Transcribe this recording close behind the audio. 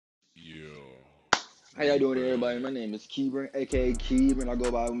How y'all doing, everybody? My name is Keeburn, aka Keeburn. I go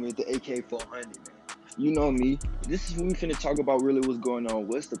by with the AK-400, man. You know me. This is what we finna talk about. Really, what's going on?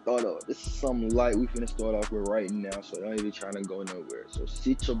 What's the thought of? This is something light. We finna start off with right now, so don't even trying to go nowhere. So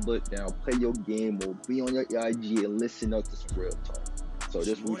sit your butt down, play your game, or be on your IG and listen up to some real talk. So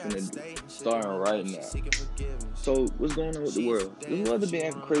this what we finna do. Starting right now. So what's going on with the world? The weather been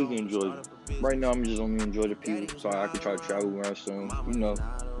acting crazy in Georgia. Right now I'm just only in Georgia, people, so I can try to travel around soon.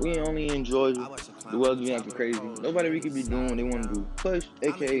 We ain't only in Georgia. The weather been acting crazy. Nobody really could be doing what they want to do. Plus,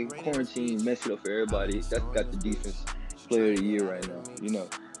 aka quarantine, mess it up for everybody. That's got the defense player of the year right now.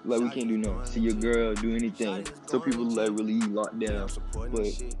 Like we can't do nothing. See your girl do anything. Some people like really locked down, but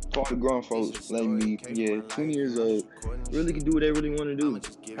for all the grown folks like me, yeah, 20 years old, really can do what they really want to do.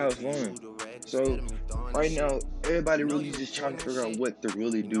 Have fun. So right now, everybody really just trying to figure out what to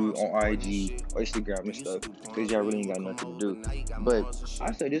really do on IG or Instagram and stuff, because y'all really ain't got nothing to do. But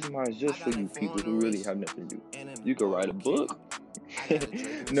I say this mine's just for you people who really have nothing to do. You could write a book.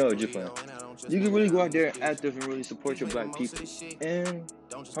 No, just playing. You can really go out there and active and really support your black people. And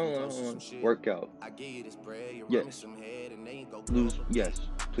hold on, work out. Yes, lose. Yes,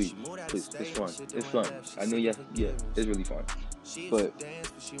 please, please. It's fun. It's fun. I know. Yes, yeah, it's really fun. But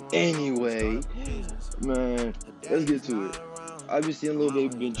anyway, man, let's get to it. I've been seeing Lil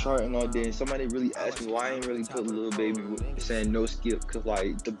Baby been charting all day, and somebody really asked me why I ain't really put Lil Baby saying no skip, cause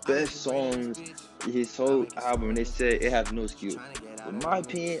like the best songs, his whole album, they said it has no skip. In my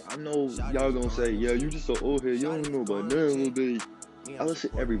opinion, I know y'all gonna say, yeah, you just so old head, you don't know about nothing, Lil Baby. I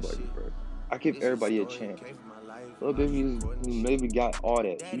listen to everybody, bro. I give everybody a chance. Lil Baby maybe got all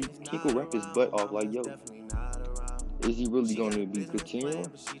that. He could rap his butt off. Like, yo, is he really gonna be continuing?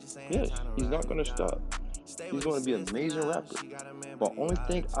 Yes, he's not gonna stop. He's going to be an amazing rapper. But only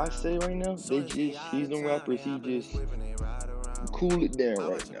thing I say right now, he's them rappers. He just cool it down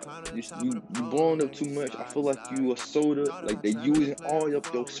right now. You blowing up too much. I feel like you a soda. Like they using all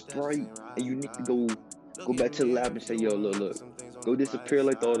up your Sprite, and you need to go back to the lab and say, yo, look, go disappear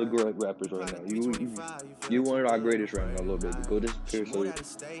like all the great rappers right now. You one of our greatest right now, little baby. Go disappear. So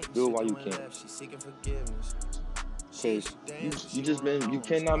do it while you can, cause you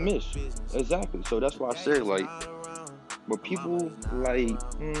cannot miss. Exactly. So that's why I say like. But people like,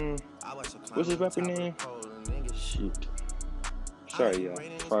 what's his rapper name? Shit. Sorry, y'all.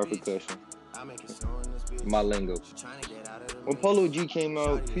 Fire percussion. My lingo. When Polo G came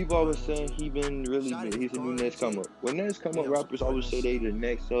out, people always saying he's the new next come up. When next come up rappers always say they the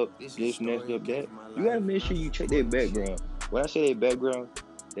next up, this next up that. You gotta make sure you check their background. When I say their background,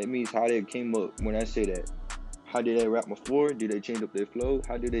 that means how they came up. When I say that, how did they rap before? Did they change up their flow?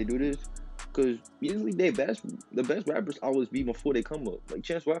 How did they do this? Because usually the best rappers always be before they come up. Like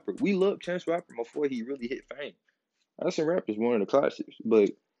Chance Rapper, we love Chance Rapper before he really hit fame. That's a rapper's one of the classics.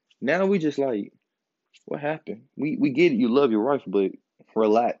 But now we just like, what happened? We get it. You love your wife, but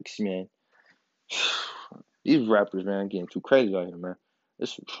relax, man. These rappers, man, getting too crazy out here, man.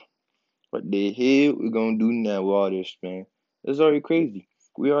 It's, what the hell we gonna do now with all this, man? It's already crazy.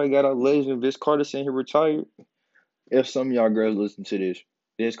 We already got our legend Vince Carter saying he retired. If some of y'all girls listen to this,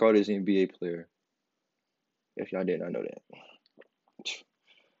 Vince Carter is an NBA player. If y'all did not know that.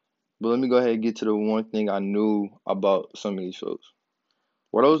 But let me go ahead and get to the one thing I knew about some of these folks.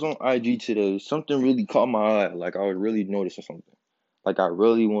 When I was on IG today, something really caught my eye. Like I was really noticing something. Like I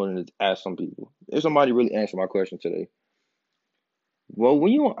really wanted to ask some people. If somebody really answered my question today. Well,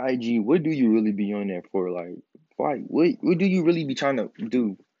 when you on IG, what do you really be on there for? Like, why? What do you really be trying to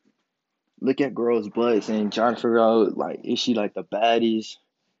do? Look at girls' butts and trying to figure out like, is she like the baddest?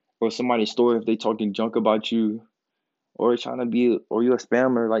 Or somebody's story if they talking junk about you? Or trying to be, or you a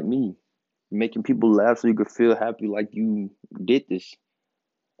spammer like me, making people laugh so you could feel happy like you did this.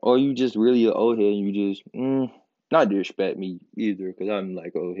 Or you just really an old head and you just, not disrespect me either, because I'm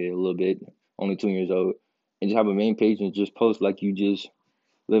like old head a little bit, only 2 years old. And just have a main page and just post like you just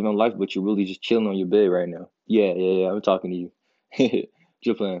living life, but you're really just chilling on your bed right now. Yeah, I'm talking to you.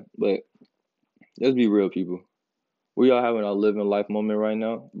 Just playing. But let's be real, people. We are having our living life moment right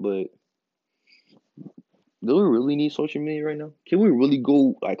now, but do we really need social media right now? Can we really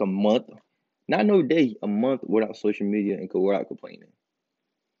go like a month, not no day, a month without social media and without complaining,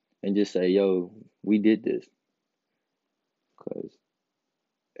 and just say, "Yo, we did this"? Because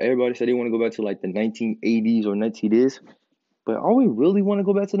everybody said they want to go back to like the 1980s or 19 this, but are we really want to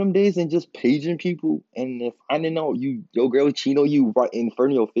go back to them days and just paging people and if finding out your girl cheat on you right in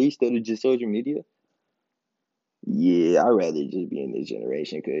front of your face instead of just social media? Yeah, I'd rather just be in this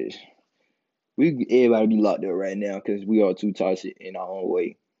generation because everybody be locked up right now because we are too toxic in our own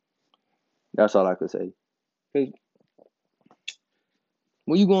way. That's all I could say. Cause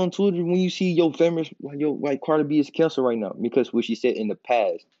When you go on Twitter, when you see your famous, like Cardi B is canceled right now because what she said in the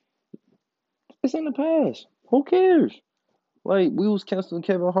past, it's in the past. Who cares? Like we was canceling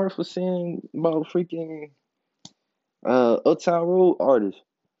Kevin Hart for saying about freaking Uptown Road artist.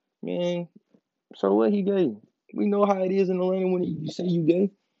 Man, so what he gay? We know how it is in Atlanta when you say you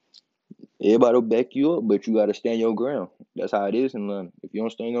gay. Everybody will back you up, but you gotta stand your ground. That's how it is in Atlanta. If you don't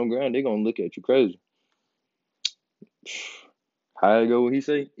stand your ground, they gonna look at you crazy. How it go? What he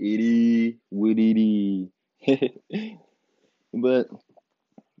say? Itty, witty. But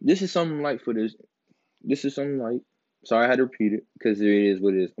this is something like for this. This is something like. Sorry, I had to repeat it because it is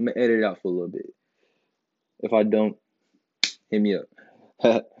what it is. I'm gonna edit it out for a little bit. If I don't, hit me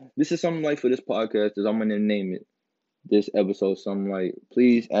up. This is something like for this podcast. Is I'm gonna name it this episode something like.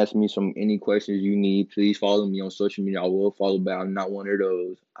 Please ask me any questions you need. Please follow me on social media. I will follow back. I'm not one of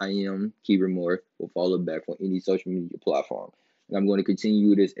those. I am Keeper Moore. Will follow back on any social media platform, and I'm going to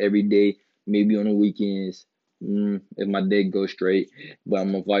continue this every day. Maybe on the weekends. If my day goes straight, but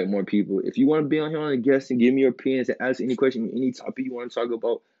I'm gonna invite more people. If you want to be on here on a guest and give me your opinions and ask any question, any topic you want to talk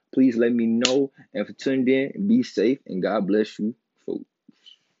about, please let me know. And for tuned in, be safe and God bless you.